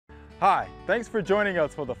Hi, thanks for joining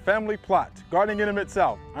us for the Family Plot, Gardening in the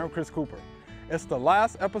Mid-South. I'm Chris Cooper. It's the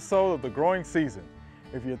last episode of the growing season.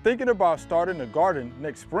 If you're thinking about starting a garden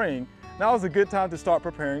next spring, now is a good time to start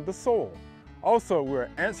preparing the soil. Also, we're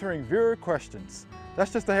answering viewer questions.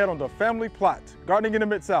 That's just ahead on the Family Plot, Gardening in the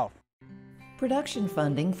Mid-South. Production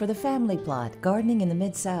funding for the Family Plot, Gardening in the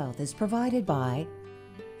Mid-South is provided by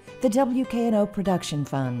the WKNO Production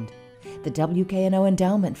Fund, the WKNO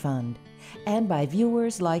Endowment Fund, and by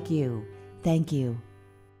viewers like you. Thank you.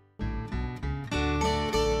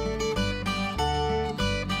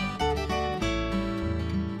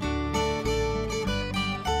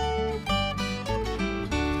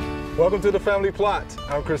 Welcome to the Family Plot.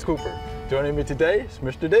 I'm Chris Cooper. Joining me today is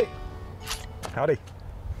Mr. D. Howdy.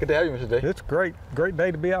 Good to have you, Mr. D. It's great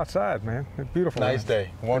day to be outside, man. It's beautiful. Nice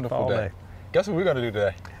day, wonderful day. Guess what we're gonna do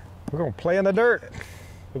today? We're gonna play in the dirt.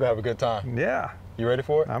 We're gonna have a good time. Yeah. You ready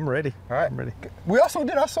for it? I'm ready. All right. I'm ready. We also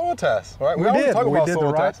did our soil test, right? We did. Talk We about did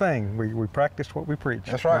soil the right tests. thing. We practiced what we preached.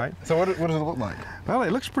 That's right. So what does it look like? Well,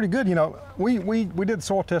 it looks pretty good. You know, we did the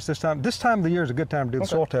soil test this time. This time of the year is a good time to do the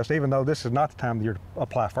soil test, even though this is not the time of the year to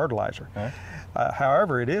apply fertilizer. Okay.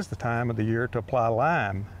 However, it is the time of the year to apply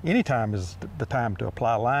lime. Any time is the time to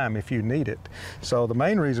apply lime if you need it. So the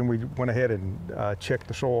main reason we went ahead and checked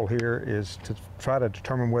the soil here is to try to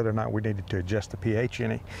determine whether or not we needed to adjust the pH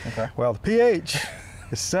any. Okay. Well, the pH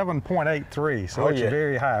is 7.83, so it's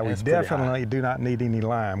very high. We definitely do not need any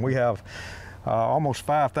lime. We have almost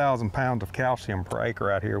 5,000 pounds of calcium per acre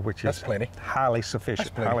out here, which is highly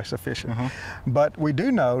sufficient. Highly sufficient. But we do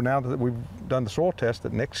know now that we've done the soil test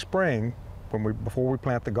that next spring, before we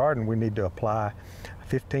plant the garden, we need to apply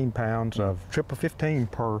 15 pounds of triple 15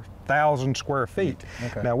 per 1,000 square feet.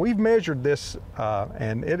 Okay. Now we've measured this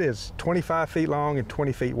and it is 25 feet long and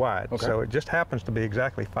 20 feet wide. Okay. So it just happens to be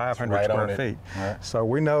exactly 500 square feet. Right. So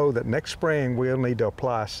we know that next spring we'll need to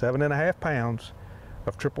apply 7.5 pounds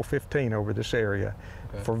of triple 15 over this area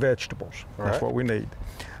for vegetables. That's what we need.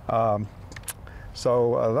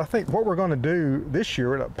 So I think what we're going to do this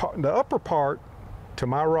year, the upper part to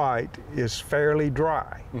my right is fairly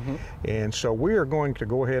dry. And so we are going to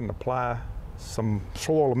go ahead and apply some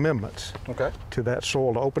soil amendments to that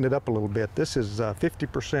soil to open it up a little bit. This is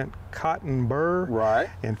 50% cotton burr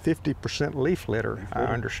and 50% leaf litter, I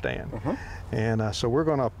understand. And so we're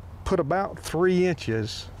going to put about 3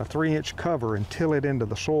 inches, a 3-inch cover, and till it into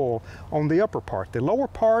the soil on the upper part. The lower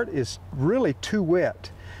part is really too wet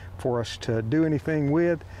for us to do anything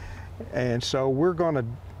with, and so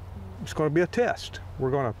it's going to be a test. We're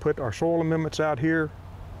going to put our soil amendments out here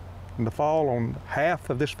in the fall on half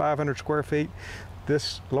of this 500 square feet.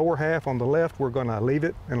 This lower half on the left, we're going to leave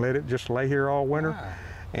it and let it just lay here all winter.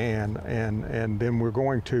 And then we're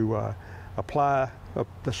going to apply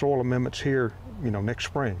the soil amendments here, next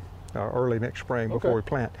spring, early next spring before we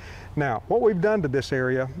plant. Now, what we've done to this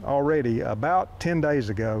area already, about 10 days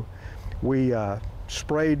ago, we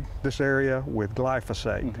sprayed this area with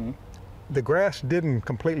glyphosate. The grass didn't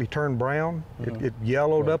completely turn brown. It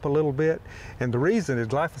yellowed up a little bit. And the reason is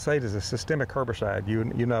glyphosate is a systemic herbicide,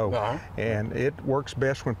 you know, and it works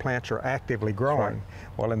best when plants are actively growing.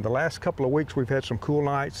 Well, in the last couple of weeks, we've had some cool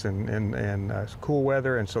nights and cool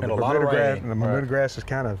weather, and so the Bermuda grass is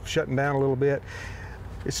kind of shutting down a little bit.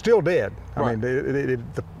 It's still dead. I mean,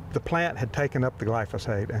 the plant had taken up the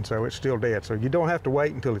glyphosate, and so it's still dead. So you don't have to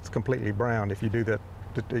wait until it's completely brown if you do that,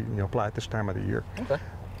 apply it this time of the year.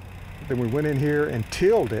 Then we went in here and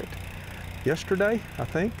tilled it yesterday, I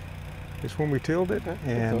think, is when we tilled it.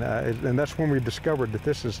 And that's when we discovered that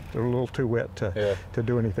this is a little too wet to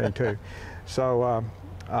do anything to. So,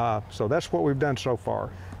 so that's what we've done so far.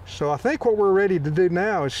 So I think what we're ready to do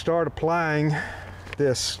now is start applying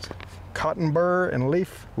this cotton burr and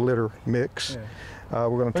leaf litter mix. We're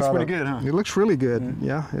going to try. Looks pretty good, huh? It looks really good.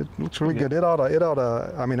 Yeah, it looks really good. It ought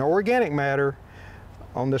to. I mean, organic matter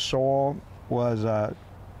on this soil was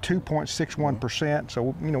 2.61%.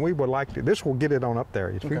 So we would like to. This will get it on up there.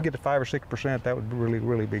 If we can get to 5 or 6%, that would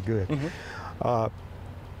really be good.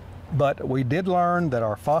 But we did learn that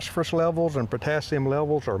our phosphorus levels and potassium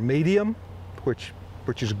levels are medium, which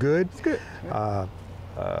is good. It's good.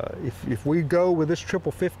 If we go with this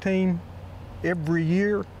triple 15 every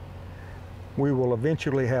year, we will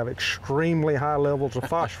eventually have extremely high levels of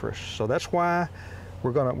phosphorus. So that's why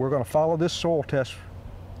we're gonna follow this soil test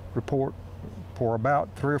report for about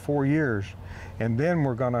 3 or 4 years, and then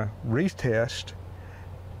we're gonna retest.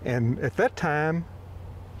 And at that time,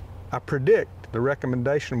 I predict the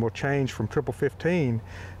recommendation will change from triple 15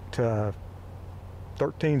 to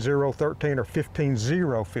 13-0-13 or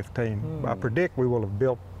 15-0-15. I predict we will have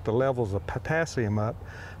built the levels of potassium up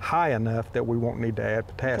high enough that we won't need to add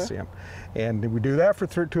potassium. Okay. And if we do that for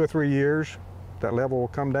 2 or 3 years, that level will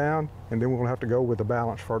come down, and then we'll have to go with the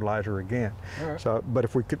balanced fertilizer again. Right. So, but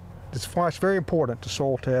if we could, it's why it's very important to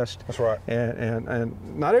soil test. That's right. And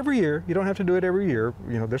not every year. You don't have to do it every year.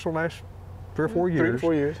 You know, this will last 3 or 4 years. 3 to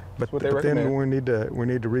 4 years. But then we need to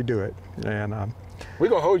redo it. And we're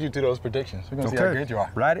gonna hold you to those predictions. We're gonna see how good you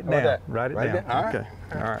are. Write it down. Write it down. All right. Okay.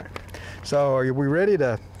 All right. So are we ready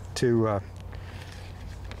to do a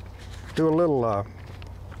little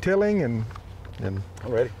tilling and I'm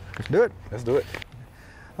ready. Let's do it. Let's do it.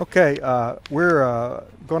 Okay. We're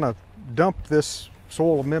gonna dump this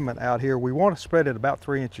soil amendment out here. We want to spread it about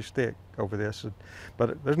 3 inches thick over this,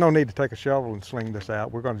 but there's no need to take a shovel and sling this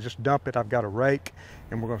out. We're going to just dump it. I've got a rake,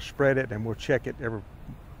 and we're going to spread it, and we'll check it every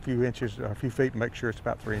few inches, a few feet, and make sure it's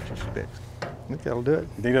about 3 inches thick. I think that'll do it.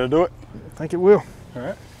 You think that'll do it? I think it will. All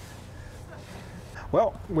right.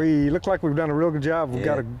 Well, we look like we've done a real good job. We've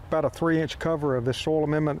got about a 3-inch cover of this soil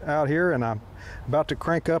amendment out here, and I'm about to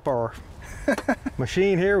crank up our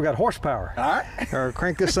machine here. We've got horsepower. All right. Or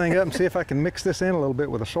crank this thing up and see if I can mix this in a little bit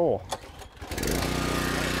with the soil.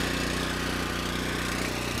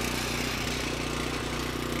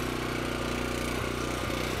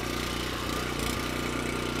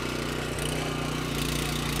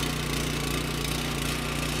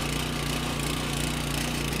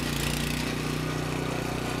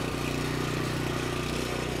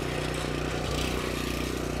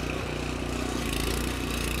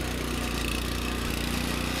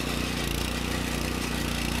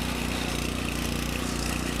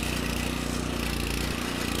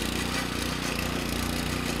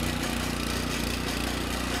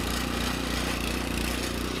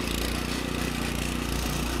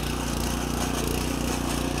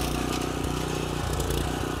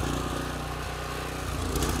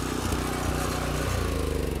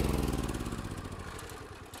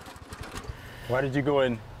 Why did you go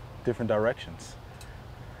in different directions?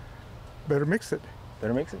 Better mix it.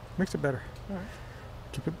 Better mix it? Mix it better. All right.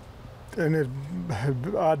 Keep it,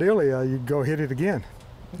 and ideally, you go hit it again.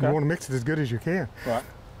 Okay. You want to mix it as good as you can. Right.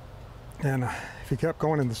 And if you kept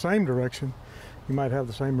going in the same direction, you might have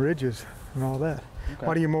the same ridges and all that. Okay.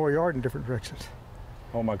 Why do you mow a yard in different directions?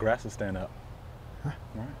 Oh, my grass will stand up. Huh?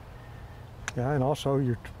 Right. Yeah, and also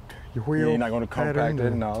your wheel. Yeah, you're not going to compact it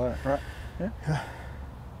and all that. Right. Yeah.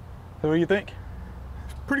 So what do you think?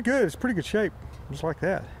 It's pretty good. It's pretty good shape, just like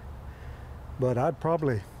that. But I'd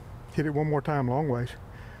probably hit it one more time long ways.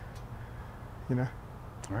 You know.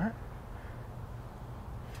 All right.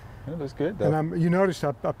 That looks good though. And you noticed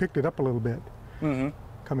I picked it up a little bit. Mm-hmm.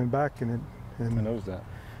 Coming back and I noticed that.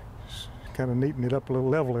 Kind of neaten it up a little,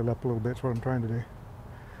 level it up a little bit. That's what I'm trying to do.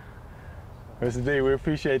 Mr. D, we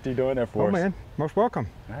appreciate you doing that for us. Oh man, most welcome.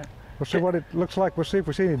 All right. We'll see what it looks like. We'll see if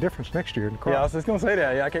we see any difference next year in the crop. Yeah, I was just gonna say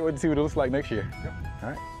that. Yeah, I can't wait to see what it looks like next year. Yep. All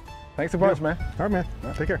right. Thanks a bunch, man. All right, man. All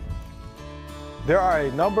right. Take care. There are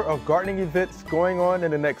a number of gardening events going on in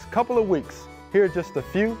the next couple of weeks. Here are just a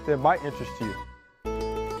few that might interest you.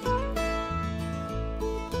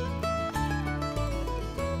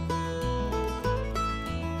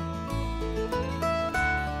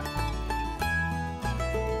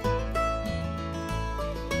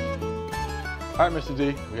 All right, Mr.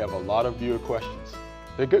 D, we have a lot of viewer questions.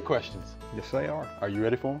 They're good questions. Yes, they are. Are you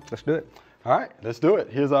ready for them? Let's do it. All right, let's do it.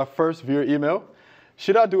 Here's our first viewer email.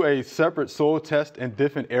 Should I do a separate soil test in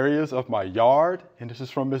different areas of my yard? And this is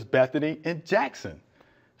from Miss Bethany in Jackson.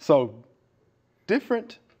 So,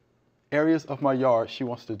 different areas of my yard, she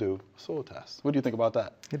wants to do soil tests. What do you think about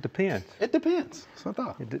that? It depends. It depends. That's what I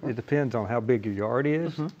thought. It depends on how big your yard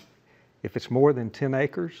is. Mm-hmm. If it's more than 10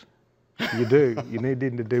 acres, you do. You need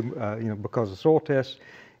to do, because the soil tests,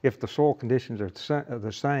 if the soil conditions are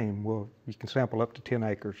the same, well, you can sample up to 10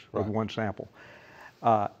 acres with one sample.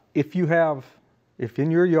 If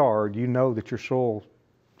in your yard you know that your soil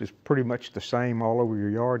is pretty much the same all over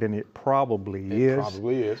your yard, and it probably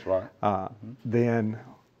is, right? Then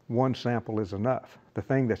one sample is enough. The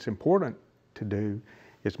thing that's important to do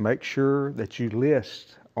is make sure that you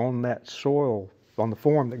list on that soil, on the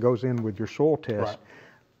form that goes in with your soil test,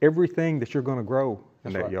 everything that you're going to grow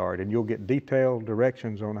in that yard, and you'll get detailed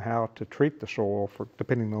directions on how to treat the soil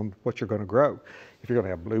depending on what you're going to grow. If you're going to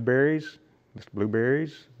have blueberries, list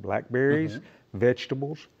blueberries, blackberries,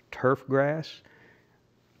 vegetables, turf grass,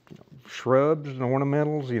 shrubs and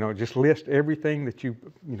ornamentals, just list everything that you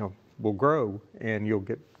will grow, and you'll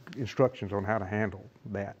get instructions on how to handle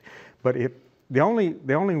that. But the only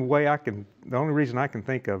reason I can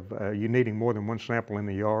think of you needing more than one sample in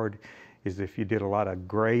the yard is if you did a lot of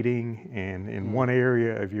grading and in one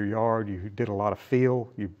area of your yard you did a lot of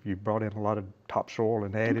fill, you brought in a lot of topsoil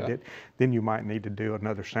and added it, then you might need to do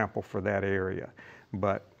another sample for that area.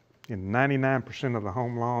 But in 99% of the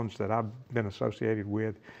home lawns that I've been associated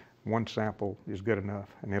with, one sample is good enough,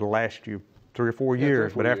 and it'll last you 3 or 4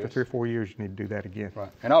 years, but after 3 or 4 years, you need to do that again.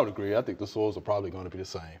 Right, and I would agree. I think the soils are probably going to be the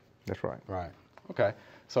same. That's right. Right, okay.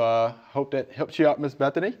 So I hope that helps you out, Miss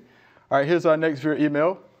Bethany. All right, here's our next viewer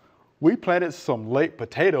email. We planted some late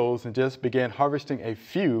potatoes and just began harvesting a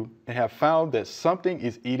few and have found that something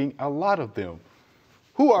is eating a lot of them.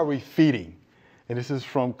 Who are we feeding? And this is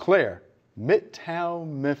from Claire, Midtown,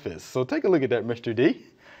 Memphis. So take a look at that, Mr. D.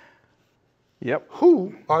 Yep.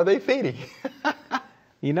 Who are they feeding?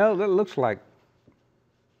 You know, that looks like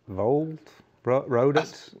voles,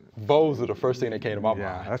 rodents. Voles are the first thing that came to my mind.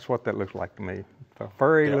 Yeah, that's what that looks like to me.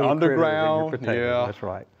 Furry little underground, critters in your potatoes. That's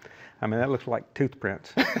right. I mean, that looks like tooth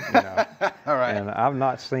prints. You know? All right. And I've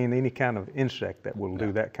not seen any kind of insect that will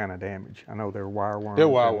do that kind of damage. I know there are wireworms. They're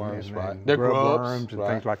wireworms, right. And they're grub grubs, worms and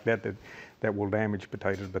things like that, that will damage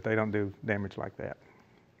potatoes, but they don't do damage like that.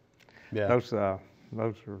 Yeah. Those are,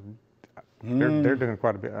 they're doing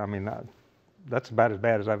quite a bit. I mean, that's about as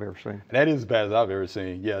bad as I've ever seen. That is as bad as I've ever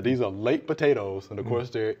seen. Yeah, these are late potatoes, and of course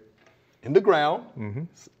they're in the ground,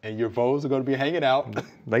 and your voles are going to be hanging out.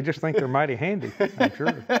 They just think they're mighty handy, I'm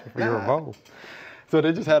sure, if you're a vole. So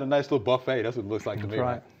they just had a nice little buffet. That's what it looks like to me.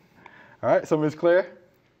 Right. All right, so Ms. Claire,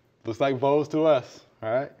 looks like voles to us.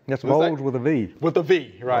 All right. That's voles with a V. With a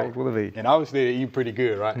V, right. Voles with a V. And obviously they eat pretty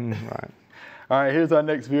good, right? Right. All right, here's our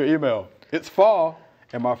next viewer email. It's fall,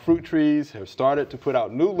 and my fruit trees have started to put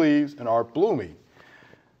out new leaves and are blooming.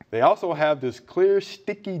 They also have this clear,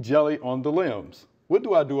 sticky jelly on the limbs. What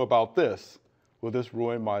do I do about this? Will this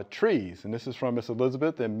ruin my trees? And this is from Miss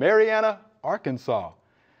Elizabeth in Marianna, Arkansas.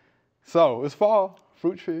 So it's fall,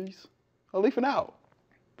 fruit trees are leafing out.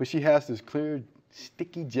 But she has this clear,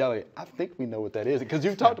 sticky jelly. I think we know what that is, because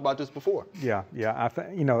you've talked about this before. Yeah. I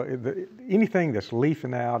think, you know, anything that's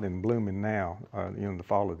leafing out and blooming now, you know, in the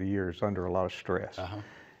fall of the year is under a lot of stress.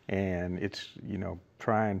 And it's, you know,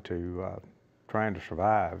 trying to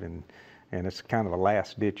survive, and it's kind of a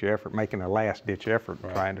last-ditch effort, making a last-ditch effort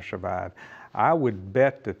trying to survive. I would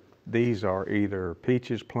bet that these are either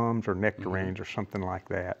peaches, plums, or nectarines or something like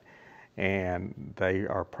that, and they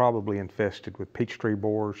are probably infested with peach tree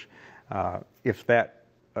borers. If that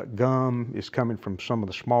gum is coming from some of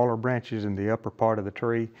the smaller branches in the upper part of the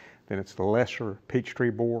tree, then it's the lesser peach tree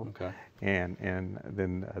borer. And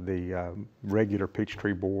then the regular peach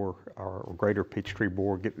tree borer or greater peach tree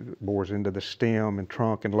borer bores into the stem and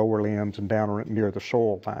trunk and lower limbs and down near the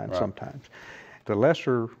soil line sometimes. The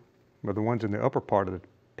lesser, or the ones in the upper part of the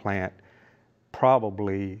plant,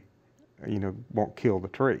 probably, you know, won't kill the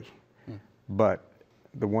tree, but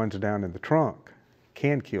the ones down in the trunk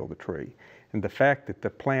can kill the tree. And the fact that the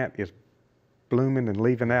plant is blooming and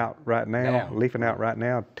leafing out right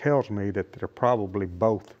now tells me that they're probably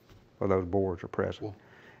both of those borers are present.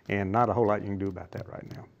 And not a whole lot you can do about that right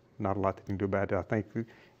now. Not a lot that you can do about that. I think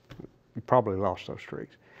you probably lost those trees.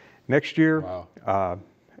 Next year,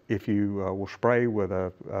 if you will spray with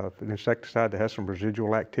an insecticide that has some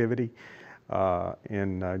residual activity,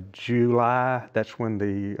 in July, that's when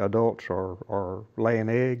the adults are laying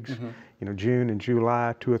eggs. You know, June and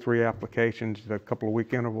July, 2 or 3 applications, a couple of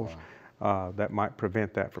week intervals, that might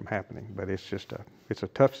prevent that from happening. But it's just it's a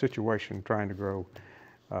tough situation trying to grow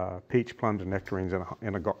peach, plums, and nectarines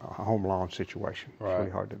in a home lawn situation. It's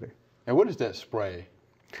really hard to do. And what is that spray?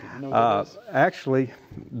 You know what actually,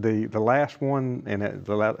 the last one, and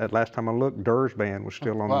at last time I looked, Dursban was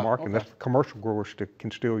still on the market. And that's commercial growers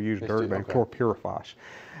can still use Dursban, chlorpyrifos.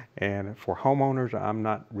 And for homeowners, I'm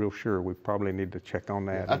not real sure. We probably need to check on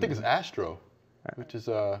that. I think it's Astro, which is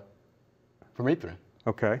permethrin.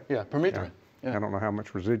 Okay. Yeah, permethrin. I don't know how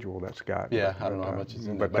much residual that's got. Yeah, I don't know how much is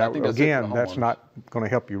in there. But I think that's not going to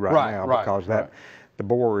help you right now, because the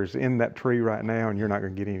borer is in that tree right now, and you're not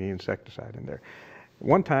going to get any insecticide in there.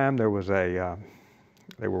 One time there was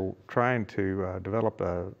they were trying to develop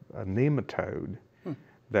a nematode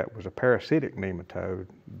that was a parasitic nematode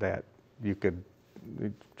that you could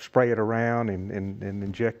spray it around and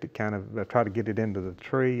inject it, kind of try to get it into the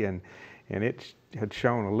tree, and it had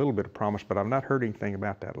shown a little bit of promise, but I've not heard anything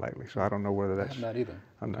about that lately, so I don't know whether that's... Not either.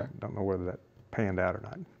 I don't know whether that panned out or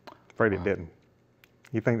not. Afraid it didn't.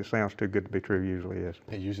 You think that sounds too good to be true, usually is.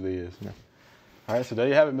 It usually is. Yeah. All right, so there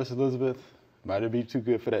you have it, Miss Elizabeth. Might it be too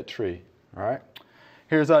good for that tree? All right.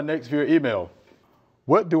 Here's our next viewer email.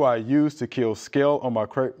 What do I use to kill scale on my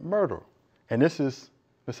crepe myrtle? And this is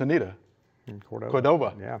Miss Anita.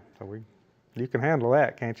 Cordova. Yeah, so you can handle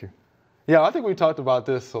that, can't you? Yeah, I think we talked about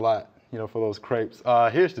this a lot you know, for those crepes.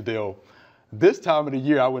 Here's the deal. This time of the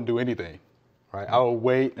year, I wouldn't do anything, right? I would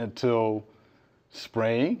wait until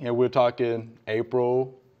spring, and we're talking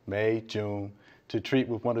April, May, June, to treat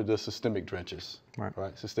with one of the systemic drenches,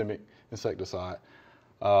 right? Systemic insecticide.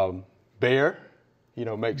 Bayer, you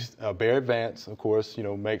know, makes Bayer Advance, of course, you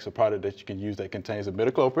know, makes a product that you can use that contains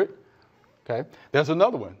imidacloprid. Okay. There's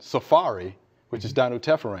another one, Safari, which is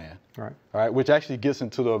dinotefuran, right? Which actually gets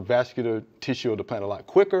into the vascular tissue of the plant a lot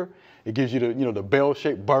quicker. It gives you the, you know, the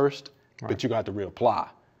bell-shaped burst, but you're gonna have to reapply.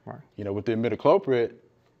 You know, with the imidacloprid,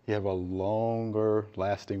 you have a longer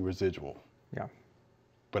lasting residual.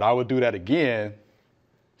 But I would do that again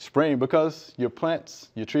spring because your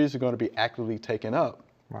plants, your trees are going to be actively taking up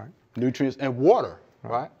nutrients and water,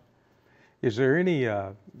 right? Is there any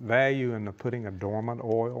value in putting a dormant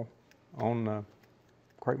oil on the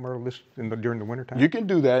crepe myrtle during the wintertime? You can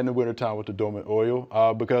do that in the wintertime with the dormant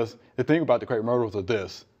oil because the thing about the crepe myrtles are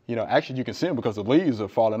this. You know, actually you can see them because the leaves are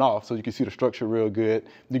falling off, so you can see the structure real good.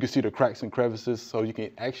 You can see the cracks and crevices, so you can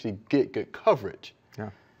actually get good coverage.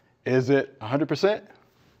 Is it 100%?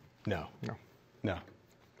 No.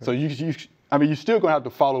 So I mean, you're still gonna have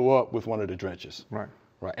to follow up with one of the drenches. Right.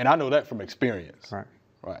 And I know that from experience.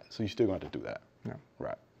 Right. So you're still gonna have to do that.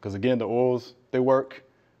 Right. Because again, the oils, they work,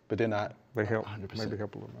 but they're not. They help. 100%. Maybe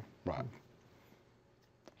help a little bit. Right.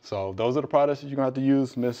 So those are the products that you're gonna have to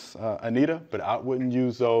use, Miss Anita, but I wouldn't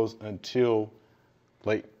use those until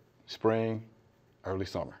late spring, early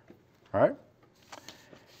summer. All right.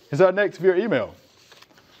 Here's our next via email.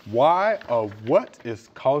 Why or what is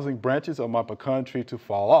causing branches of my pecan tree to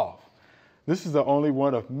fall off? This is the only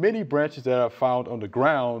one of many branches that I've found on the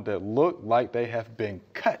ground that look like they have been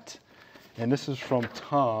cut. And this is from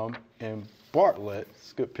Tom in Bartlett.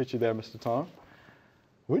 It's a good picture there, Mr. Tom.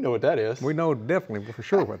 We know what that is. We know definitely for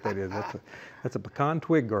sure what that is. That's a pecan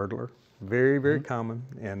twig girdler. Very, very common.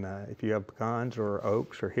 And if you have pecans or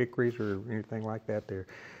oaks or hickories or anything like that, they're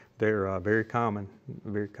very common.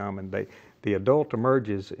 Very common. The adult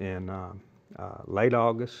emerges in late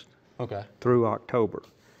August through October.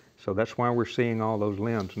 So that's why we're seeing all those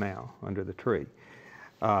limbs now under the tree.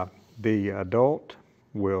 The adult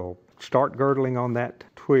will start girdling on that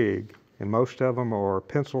twig, and most of them are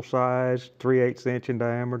pencil-sized, 3/8 inch in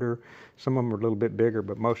diameter. Some of them are a little bit bigger,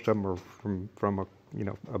 but most of them are from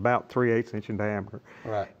about 3/8 inch in diameter.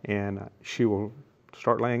 And she will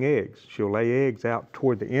start laying eggs. She'll lay eggs out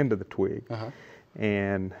toward the end of the twig,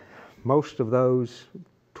 and most of those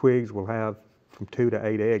twigs will have from 2 to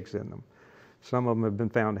 8 eggs in them. Some of them have been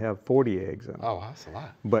found to have 40 eggs in them. Oh, that's a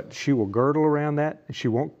lot. But she will girdle around that, and she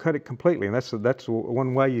won't cut it completely. And that's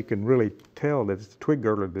one way you can really tell that it's the twig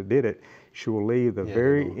girdler that did it. She will leave the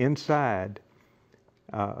very inside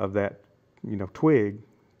of that, twig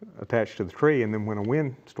attached to the tree, and then when a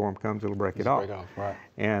windstorm comes, it'll break it off.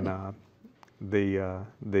 And the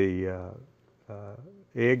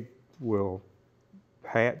egg will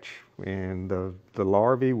hatch, and the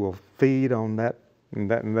larvae will feed on that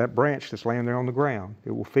branch that's laying there on the ground.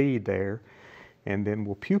 It will feed there, and then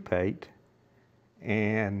will pupate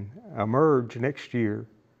and emerge next year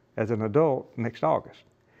as an adult next August.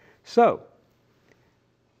 So,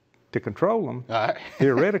 to control them,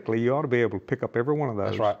 theoretically, you ought to be able to pick up every one of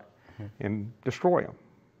those and destroy them,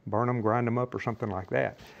 burn them, grind them up, or something like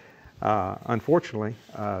that. Unfortunately,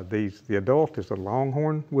 the adult is a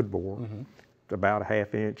longhorn wood borer, about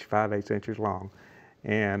 1/2 inch, 5/8 inches long,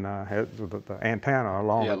 and has the antennae are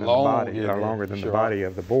longer than the body, longer than the body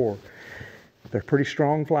of the borer. They're pretty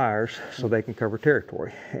strong flyers, so they can cover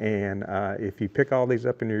territory. And if you pick all these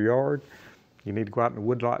up in your yard, you need to go out in the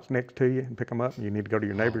wood lots next to you and pick them up. And you need to go to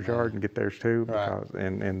your neighbor's yard and get theirs too. Because,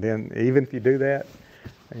 and then even if you do that,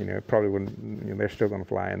 it probably wouldn't. They're still going to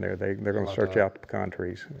fly in there. They're going to search out the pecan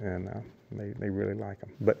trees, and they really like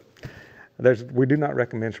them. But we do not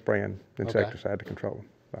recommend spraying insecticide to control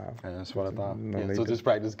them. That's what I thought. So just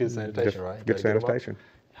practice good sanitation, right? Good sanitation.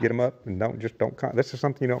 Get them up, and don't. This is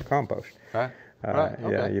something you don't compost.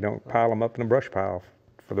 Yeah, you don't pile them up in a brush pile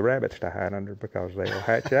for the rabbits to hide under, because they'll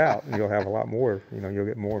hatch out, and you'll have a lot more. You'll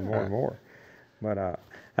get more and more and more. But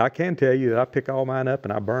I can tell you that I pick all mine up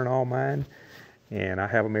and I burn all mine, and I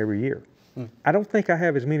have them every year. I don't think I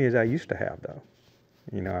have as many as I used to have, though.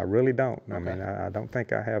 I really don't. I mean, I don't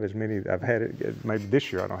think I have as many. I've had it. Maybe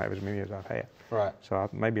this year I don't have as many as I've had. So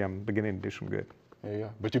maybe I'm beginning to do some good. There you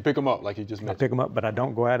go. But you pick them up like you just mentioned. I pick them up, but I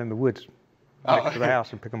don't go out in the woods next to the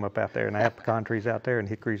house and pick them up out there. And I have pecan trees out there and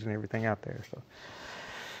hickories and everything out there. So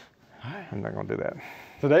I'm not going to do that.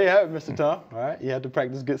 So there you have it, Mr. Tom. All right. You have to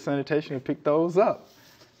practice good sanitation and pick those up.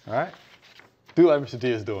 All right. Do like Mr.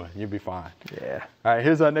 D is doing. You'll be fine. Yeah. All right.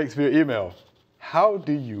 Here's our next via email. How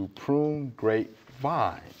do you prune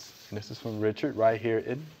grapevines? And this is from Richard right here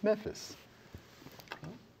in Memphis.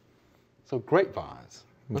 So grapevines.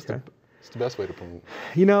 What's the best way to prune them?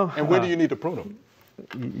 You know. And when do you need to prune them?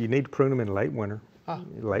 You need to prune them in late winter.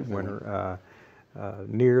 Late winter,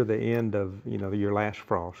 near the end of your last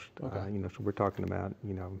frost. So we're talking about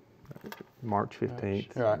March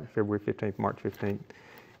 15th, February 15th, March 15th.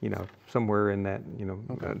 Somewhere in that.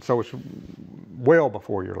 So it's well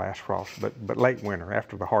before your last frost, but late winter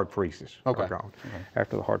after the hard freezes are gone.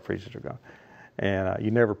 After the hard freezes are gone, and you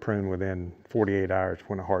never prune within 48 hours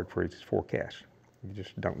when a hard freeze is forecast. You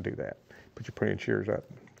just don't do that. Put your pruning shears up,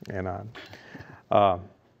 and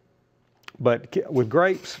but with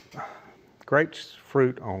grapes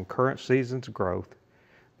fruit on current season's growth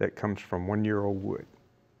that comes from 1-year-old wood.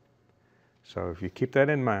 So if you keep that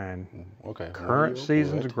in mind, current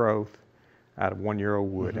season's growth out of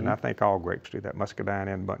 1-year-old wood, and I think all grapes do that, muscadine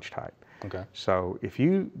and bunch type. So if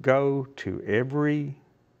you go to every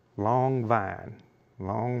long vine,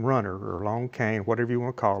 long runner or long cane, whatever you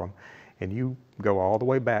want to call them, and you go all the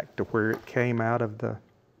way back to where it came out of the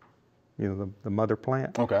mother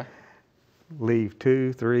plant. Leave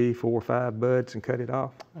 2, 3, 4, 5 buds and cut it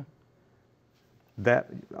off.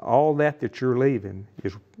 All that you're leaving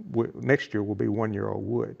is next year will be 1-year-old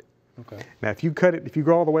wood. Now, if you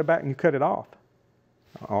go all the way back and you cut it off,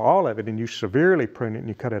 all of it, and you severely prune it and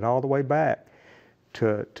you cut it all the way back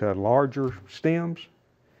to larger stems,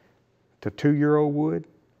 to 2-year-old wood,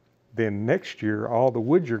 then next year all the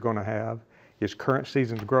wood you're going to have is current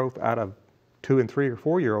season's growth out of 2- and 3- or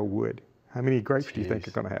 4-year-old wood. How many grapes do you think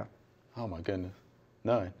you're going to have? Oh my goodness,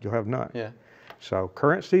 none. You'll have none. Yeah. So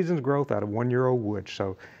current season's growth out of 1-year-old wood.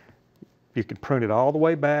 So you can prune it all the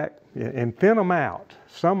way back and thin them out.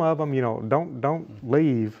 Some of them, don't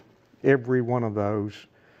leave every one of those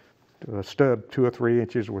stub 2 or 3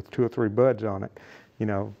 inches with 2 or 3 buds on it. Give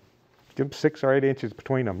them 6 or 8 inches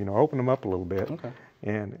between them. Open them up a little bit.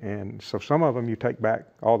 And so some of them you take back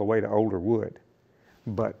all the way to older wood,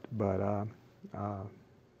 but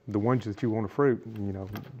the ones that you want to fruit,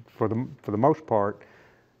 for the most part,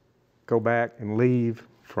 go back and leave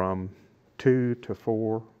from 2 to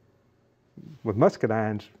 4. With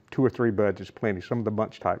muscadines, 2 or 3 buds is plenty. Some of the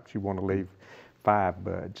bunch types you want to leave 5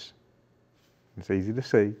 buds. It's easy to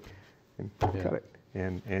see, and cut it.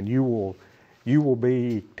 And you will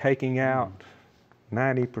be taking out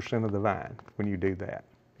 90% of the vine when you do that,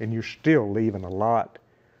 and you're still leaving a lot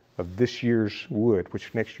of this year's wood,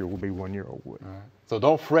 which next year will be 1-year-old wood. So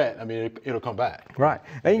don't fret. I mean, it'll come back. Right.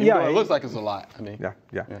 And it looks like it's a lot. I mean.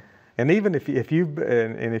 Yeah. And even if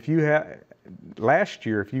you have last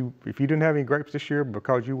year, if you didn't have any grapes this year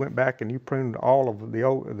because you went back and you pruned all of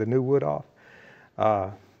the new wood off,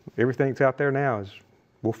 everything that's out there now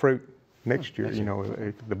will fruit next year.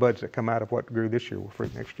 The buds that come out of what grew this year will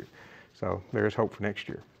fruit next year. So there's hope for next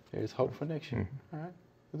year. There's hope for next year. All right.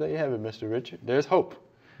 Well, there you have it, Mr. Richard. There's hope.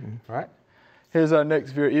 All right. Here's our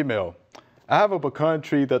next viewer email. I have a pecan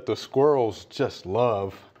tree that the squirrels just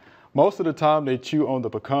love. Most of the time they chew on the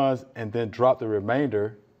pecans and then drop the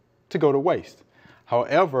remainder to go to waste.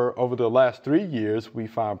 However, over the last 3 years, we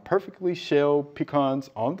found perfectly shelled pecans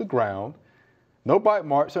on the ground, no bite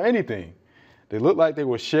marks or anything. They look like they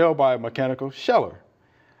were shelled by a mechanical sheller.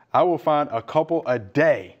 I will find a couple a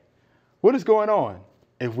day. What is going on?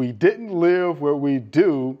 If we didn't live where we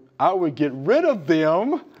do, I would get rid of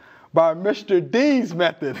them by Mr. D's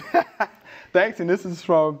method. Thanks, and this is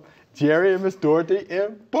from Jerry and Miss Dorothy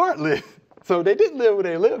in Bartlett. So they didn't live where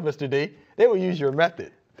they live, Mr. D. They will use your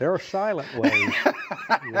method. There are silent ways.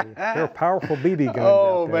 There are powerful BB guns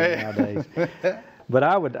out there nowadays. But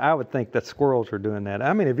I would think that squirrels are doing that.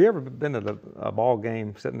 I mean, have you ever been at a ball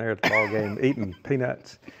game, sitting there at the ball game eating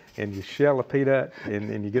peanuts, and you shell a peanut,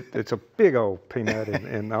 and you get, it's a big old peanut,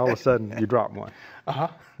 and all of a sudden you drop one.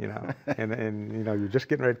 And you're just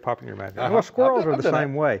getting ready to pop in your mouth. Well, squirrels are the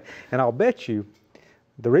same way. And I'll bet you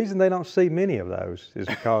the reason they don't see many of those is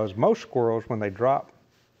because most squirrels, when they drop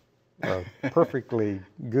a perfectly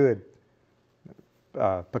good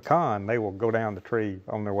pecan, they will go down the tree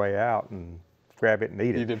on their way out and grab it and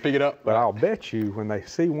eat it. You didn't pick it up? But I'll bet you when they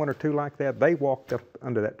see 1 or 2 like that, they walked up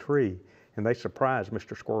under that tree and they surprised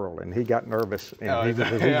Mr. Squirrel, and he got nervous, and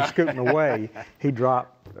as he was scooting away, he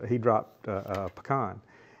dropped a pecan,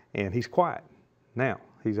 and he's quiet now.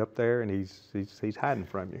 He's up there and he's hiding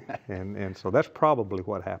from you, and so that's probably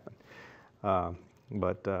what happened.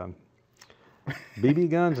 But BB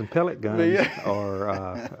guns and pellet guns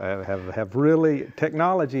have really,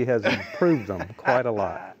 technology has improved them quite a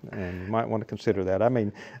lot, and you might want to consider that. I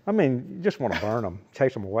mean, you just want to burn them,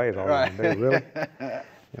 chase them away is all you want to do, really.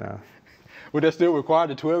 Would that still require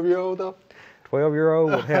the 12-year-old though?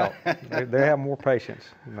 12-year-old would help. They have more patience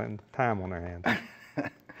than time on their hands.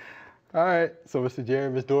 All right, so Mr. Jerry,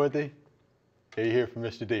 Miss Dorothy, you hear from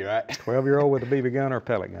Mr. D, right? 12-year-old with a BB gun or a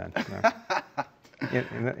pellet gun.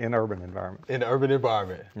 In urban environment. In the urban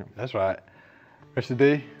environment. Yeah. That's right. Mr.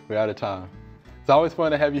 D, we're out of time. It's always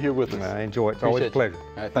fun to have you here with us. I enjoy it. It's always a pleasure.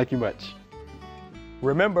 All right, thank you much.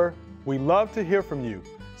 Remember, we love to hear from you.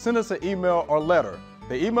 Send us an email or letter.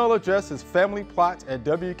 The email address is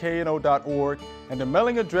familyplot@wkno.org, and the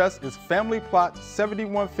mailing address is Family Plot,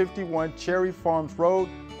 7151 Cherry Farms Road,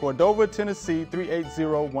 Cordova, Tennessee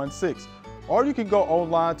 38016. Or you can go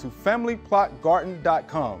online to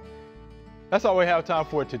familyplotgarden.com. That's all we have time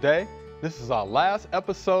for today. This is our last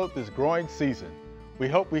episode this growing season. We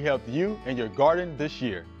hope we helped you and your garden this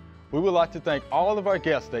year. We would like to thank all of our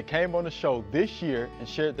guests that came on the show this year and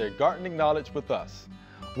shared their gardening knowledge with us.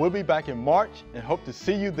 We'll be back in March and hope to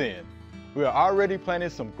see you then. We are already planning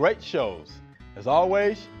some great shows. As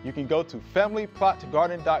always, you can go to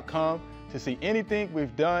familyplotgarden.com to see anything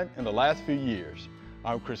we've done in the last few years.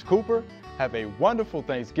 I'm Chris Cooper. Have a wonderful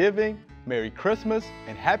Thanksgiving, Merry Christmas,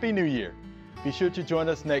 and Happy New Year. Be sure to join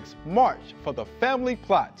us next March for the Family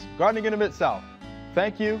Plot, Gardening in the Mid-South.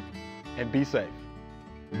 Thank you, and be safe.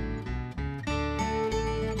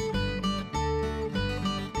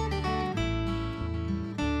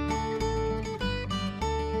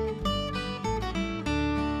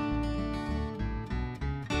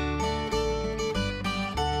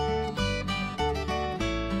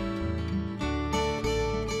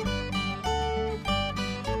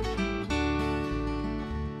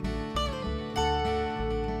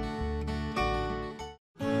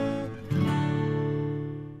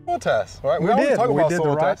 Test, right? We did. Talk We about did the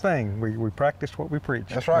soil right test. thing. We practiced what we preached.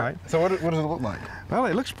 That's right. So what does it look like? Well,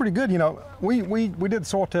 it looks pretty good. You know, we did the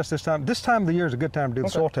soil test this time. This time of the year is a good time to do the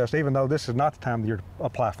soil test, even though this is not the time of the year to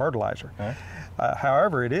apply fertilizer. Okay.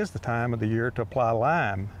 However, it is the time of the year to apply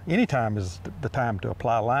lime. Any time is the time to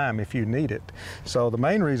apply lime if you need it. So the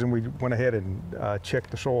main reason we went ahead and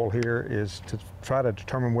checked the soil here is to try to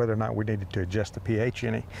determine whether or not we needed to adjust the pH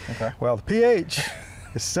any. Okay. Well, the pH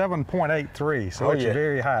is 7.83, so it's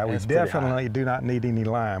very high. We definitely do not need any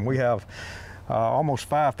lime. We have almost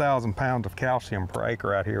 5,000 pounds of calcium per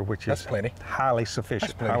acre out here, which is highly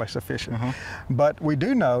sufficient. Highly sufficient. But we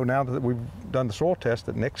do know now that we've done the soil test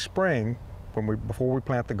that next spring, before we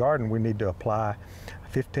plant the garden, we need to apply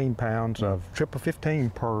 15 pounds of triple 15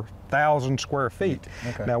 per 1,000 square feet.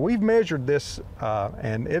 Okay. Now we've measured this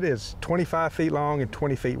and it is 25 feet long and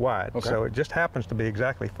 20 feet wide. Okay. So it just happens to be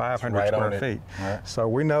exactly 500 square feet. Right. So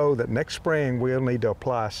we know that next spring we'll need to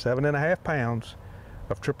apply 7.5 pounds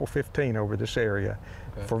of triple 15 over this area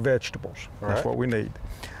for vegetables. That's what we need.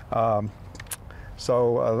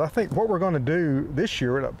 So I think what we're going to do this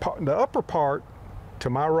year, the upper part to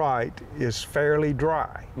my right is fairly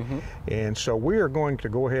dry. And so we are going to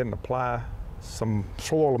go ahead and apply some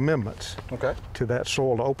soil amendments to that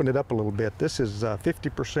soil to open it up a little bit. This is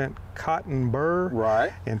 50% cotton burr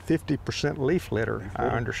and 50% leaf litter, I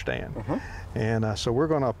understand. And so we're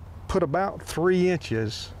going to put about 3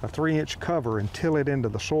 inches, a 3-inch cover, and till it into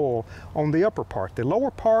the soil on the upper part. The lower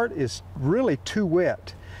part is really too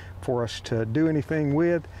wet for us to do anything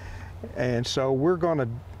with, and so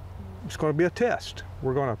it's going to be a test.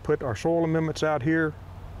 We're going to put our soil amendments out here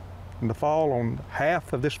in the fall on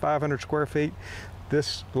half of this 500 square feet.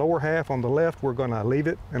 This lower half on the left, we're going to leave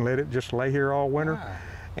it and let it just lay here all winter.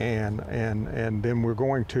 And then we're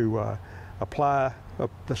going to apply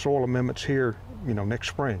the soil amendments here, next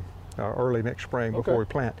spring, early next spring before we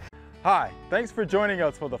plant. Hi, thanks for joining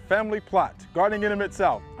us for the Family Plot, Gardening in the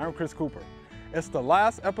Mid-South. I'm Chris Cooper. It's the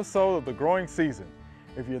last episode of the growing season.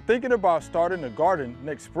 If you're thinking about starting a garden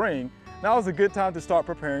next spring, now is a good time to start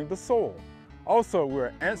preparing the soil. Also,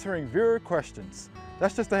 we're answering viewer questions.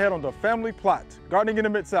 That's just ahead on the Family Plot, Gardening in the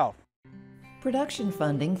Mid-South. Production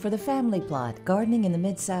funding for the Family Plot, Gardening in the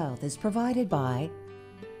Mid-South is provided by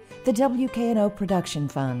the WKNO Production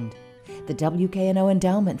Fund, the WKNO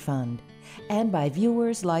Endowment Fund, and by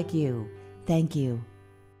viewers like you. Thank you.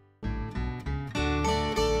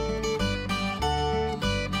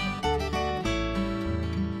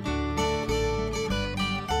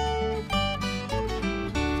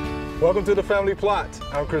 Welcome to the Family Plot.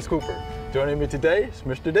 I'm Chris Cooper. Joining me today is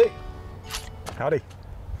Mr. D. Howdy.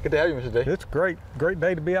 Good to have you, Mr. D. It's great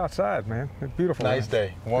day to be outside, man. It's beautiful. Nice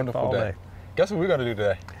day, wonderful day. Guess what we're gonna do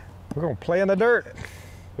today? We're gonna play in the dirt.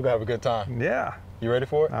 We're gonna have a good time. Yeah. You ready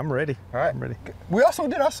for it? I'm ready. All right. I'm ready. We also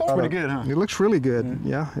did our soil pretty good, huh? It looks really good.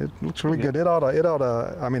 Yeah, it looks really good. It ought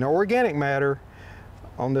to, I mean, organic matter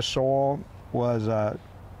on this soil was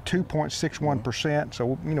 2.61%.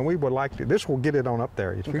 So you know, we would like to. This will get it on up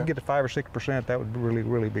there. If we can get to 5 or 6%, that would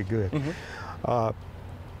really be good.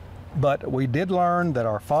 But we did learn that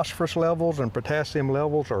our phosphorus levels and potassium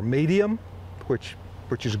levels are medium, which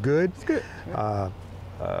is good. It's good.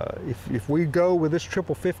 If we go with this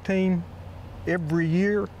triple 15 every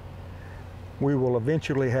year, we will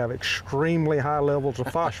eventually have extremely high levels of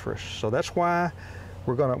phosphorus. So that's why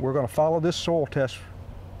we're gonna follow this soil test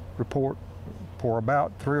report for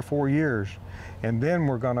about 3 or 4 years, and then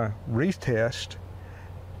we're gonna retest.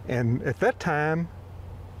 And at that time,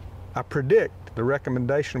 I predict the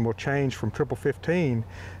recommendation will change from triple 15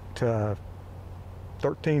 to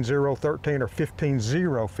 13-0-13 or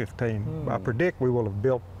 15-0-15. I predict we will have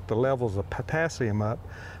built the levels of potassium up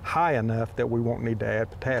high enough that we won't need to add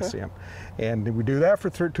potassium. And we do that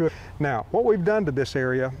for Now, what we've done to this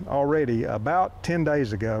area already, about 10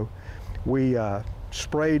 days ago, we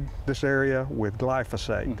sprayed this area with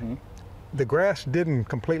glyphosate. The grass didn't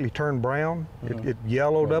completely turn brown. It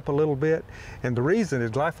yellowed up a little bit. And the reason is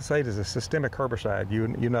glyphosate is a systemic herbicide,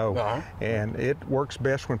 you know, and it works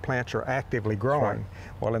best when plants are actively growing.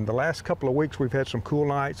 Well, in the last couple of weeks, we've had some cool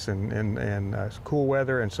nights and cool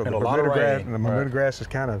weather, and so the Bermuda grass is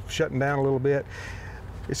kind of shutting down a little bit.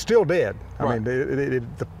 It's still dead. I mean,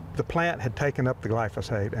 the plant had taken up the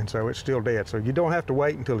glyphosate, and so it's still dead. So you don't have to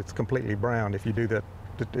wait until it's completely brown if you do that,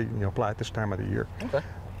 you know, apply it this time of the year.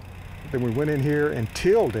 Then we went in here and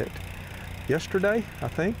tilled it yesterday, I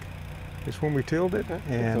think, is when we tilled it.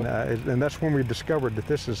 And that's when we discovered that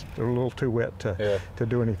this is a little too wet to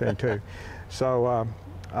do anything to. So,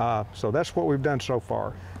 so that's what we've done so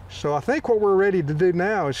far. So I think what we're ready to do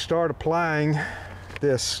now is start applying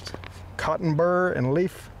this cotton burr and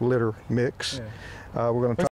leaf litter mix. We're going to